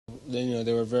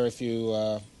there were very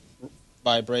few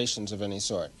vibrations of any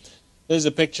sort. Here's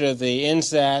a picture of the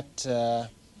INSAT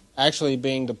actually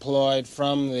being deployed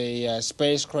from the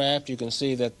spacecraft. You can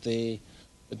see that the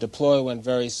deploy went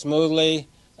very smoothly.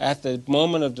 At the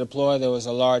moment of deploy, there was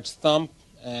a large thump,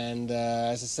 and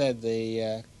as I said,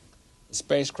 the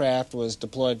spacecraft was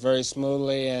deployed very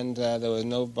smoothly, and there were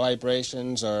no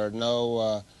vibrations or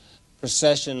no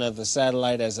precession of the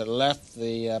satellite as it left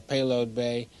the payload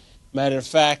bay. Matter of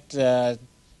fact,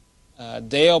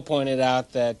 Dale pointed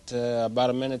out that about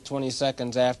a minute 20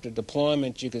 seconds after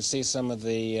deployment, you could see some of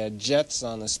the jets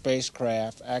on the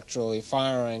spacecraft actually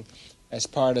firing as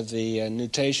part of the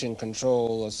nutation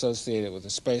control associated with the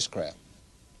spacecraft.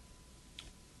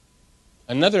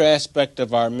 Another aspect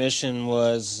of our mission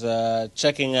was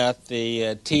checking out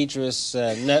the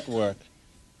TDRS network.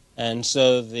 And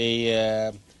so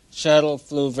the shuttle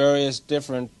flew various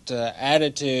different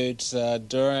attitudes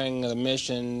during the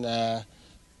mission,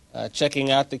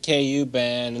 checking out the KU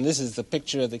band, and this is the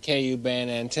picture of the KU band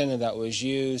antenna that was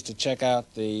used to check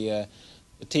out the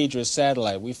TDRS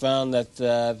satellite. We found that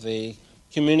the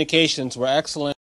communications were excellent.